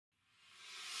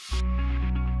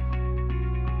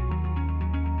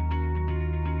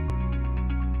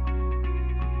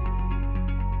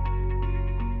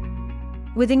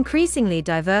With increasingly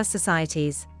diverse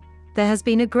societies, there has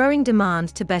been a growing demand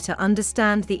to better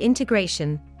understand the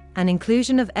integration and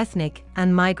inclusion of ethnic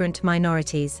and migrant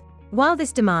minorities. While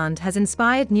this demand has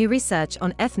inspired new research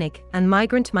on ethnic and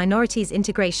migrant minorities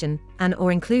integration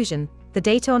and/or inclusion, the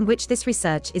data on which this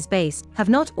research is based have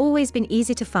not always been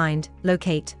easy to find,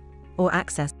 locate, or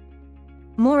access.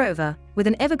 Moreover, with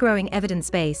an ever-growing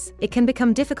evidence base, it can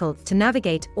become difficult to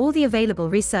navigate all the available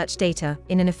research data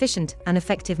in an efficient and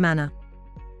effective manner.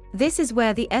 This is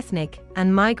where the Ethnic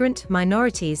and Migrant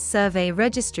Minorities Survey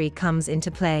Registry comes into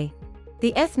play.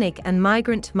 The Ethnic and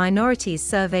Migrant Minorities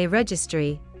Survey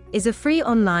Registry is a free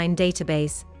online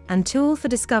database and tool for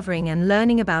discovering and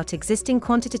learning about existing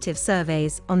quantitative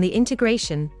surveys on the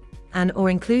integration and/or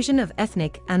inclusion of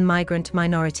ethnic and migrant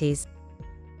minorities.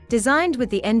 Designed with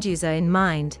the end user in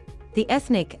mind, the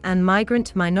Ethnic and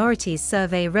Migrant Minorities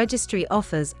Survey Registry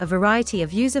offers a variety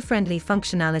of user-friendly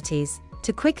functionalities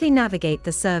to quickly navigate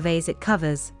the surveys it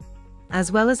covers,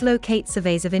 as well as locate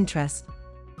surveys of interest.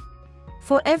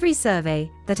 For every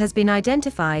survey that has been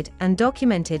identified and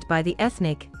documented by the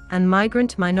Ethnic and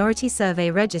Migrant Minority Survey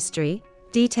Registry,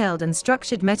 detailed and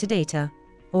structured metadata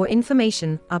or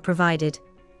information are provided,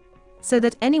 so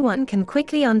that anyone can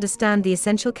quickly understand the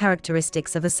essential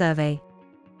characteristics of a survey.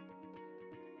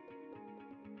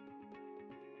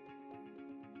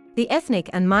 The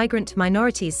Ethnic and Migrant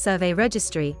Minorities Survey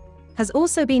Registry has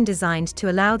also been designed to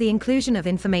allow the inclusion of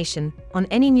information on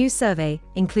any new survey,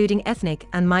 including ethnic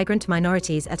and migrant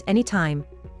minorities at any time,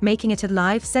 making it a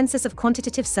live census of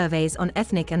quantitative surveys on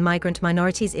ethnic and migrant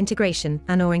minorities integration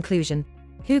and/or inclusion.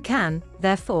 Who can,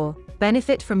 therefore,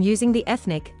 benefit from using the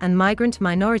Ethnic and Migrant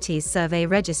Minorities Survey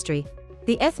Registry?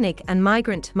 The Ethnic and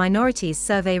Migrant Minorities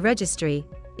Survey Registry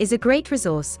is a great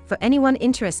resource for anyone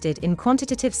interested in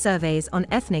quantitative surveys on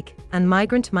ethnic and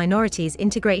migrant minorities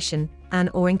integration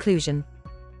and/or inclusion.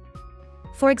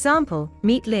 For example,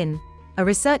 meet Lynn, a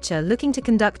researcher looking to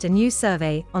conduct a new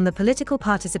survey on the political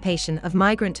participation of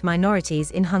migrant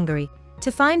minorities in Hungary.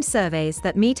 To find surveys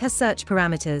that meet her search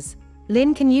parameters,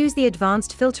 Lynn can use the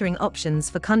advanced filtering options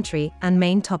for country and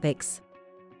main topics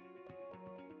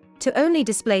to only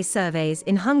display surveys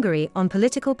in Hungary on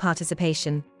political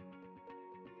participation.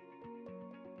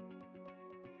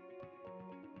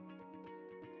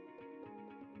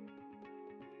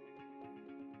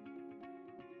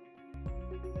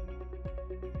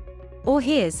 Or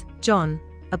here's John,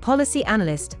 a policy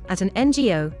analyst at an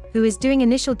NGO who is doing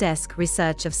initial desk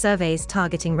research of surveys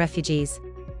targeting refugees.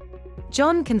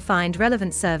 John can find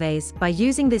relevant surveys by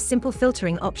using this simple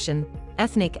filtering option,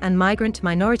 ethnic and migrant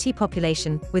minority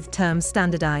population, with terms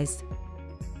standardized.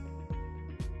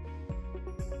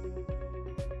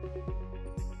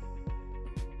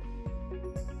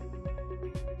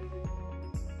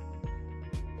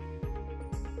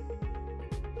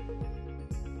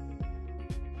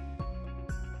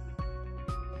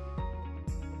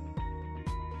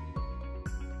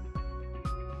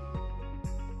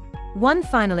 One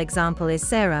final example is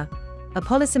Sarah, a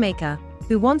policymaker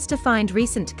who wants to find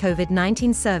recent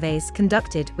COVID-19 surveys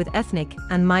conducted with ethnic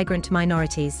and migrant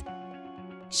minorities.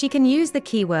 She can use the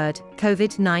keyword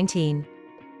COVID-19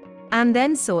 and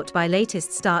then sort by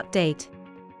latest start date,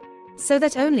 so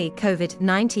that only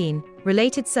COVID-19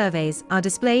 related surveys are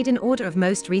displayed in order of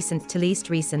most recent to least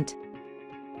recent.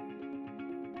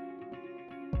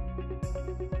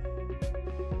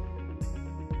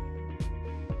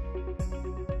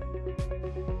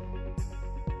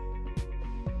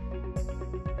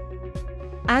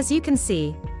 As you can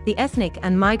see, the Ethnic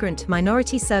and Migrant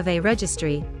Minority Survey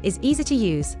Registry is easy to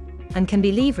use and can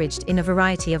be leveraged in a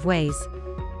variety of ways.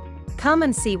 Come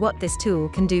and see what this tool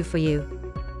can do for you.